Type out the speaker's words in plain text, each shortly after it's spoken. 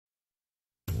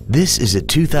This is a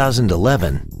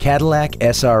 2011 Cadillac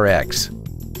SRX.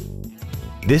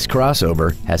 This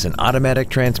crossover has an automatic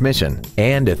transmission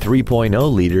and a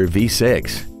 3.0-liter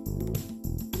V6.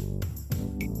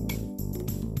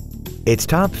 Its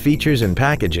top features and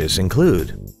packages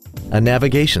include a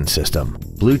navigation system,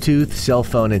 Bluetooth cell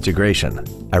phone integration,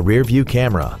 a rear-view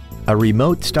camera, a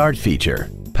remote start feature,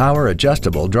 power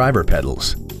adjustable driver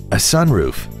pedals, a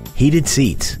sunroof, heated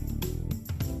seats,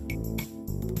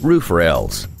 roof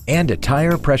rails, and a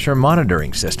tire pressure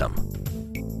monitoring system.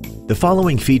 The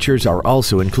following features are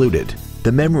also included: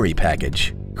 the memory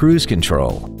package, cruise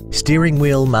control, steering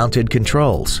wheel mounted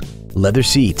controls, leather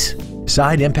seats,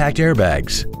 side impact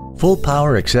airbags, full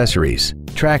power accessories,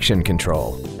 traction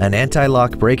control, an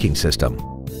anti-lock braking system,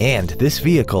 and this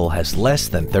vehicle has less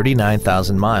than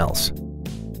 39,000 miles.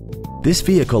 This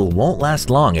vehicle won't last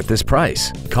long at this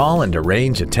price. Call and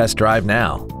arrange a test drive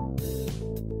now.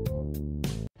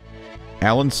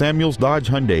 Allen Samuels Dodge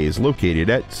Hyundai is located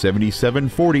at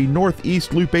 7740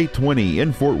 Northeast Loop 820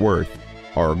 in Fort Worth.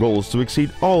 Our goal is to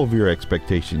exceed all of your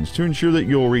expectations to ensure that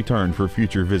you'll return for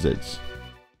future visits.